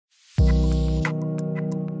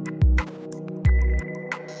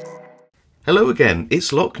Hello again, it's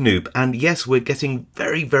Noob, and yes, we're getting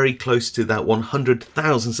very close to that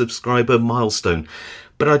 100,000 subscriber milestone.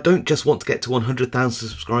 But I don't just want to get to 100,000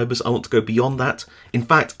 subscribers, I want to go beyond that. In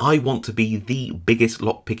fact, I want to be the biggest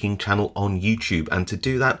lockpicking channel on YouTube, and to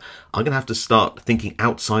do that, I'm going to have to start thinking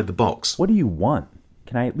outside the box. What do you want?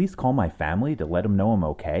 Can I at least call my family to let them know I'm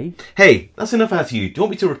okay? Hey, that's enough out of you. Do you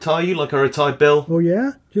want me to retire you like I retired Bill? Oh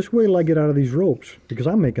yeah? Just wait till I get out of these ropes, because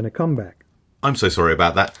I'm making a comeback. I'm so sorry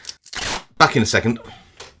about that. Back in a second.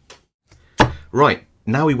 Right,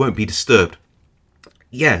 now we won't be disturbed.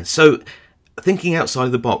 Yeah, so thinking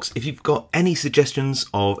outside the box, if you've got any suggestions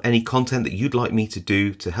of any content that you'd like me to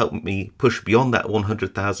do to help me push beyond that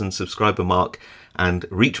 100,000 subscriber mark and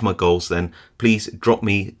reach my goals, then please drop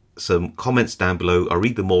me some comments down below. I'll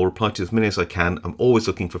read them all, reply to as many as I can. I'm always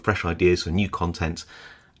looking for fresh ideas for new content.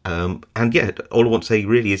 And yeah, all I want to say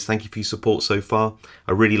really is thank you for your support so far.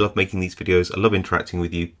 I really love making these videos. I love interacting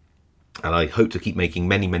with you. And I hope to keep making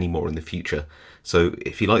many more in the future. So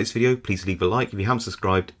if you like this video, please leave a like. If you haven't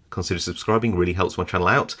subscribed, consider subscribing. It really helps my channel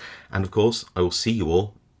out. And of course, I will see you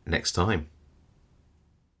all next time.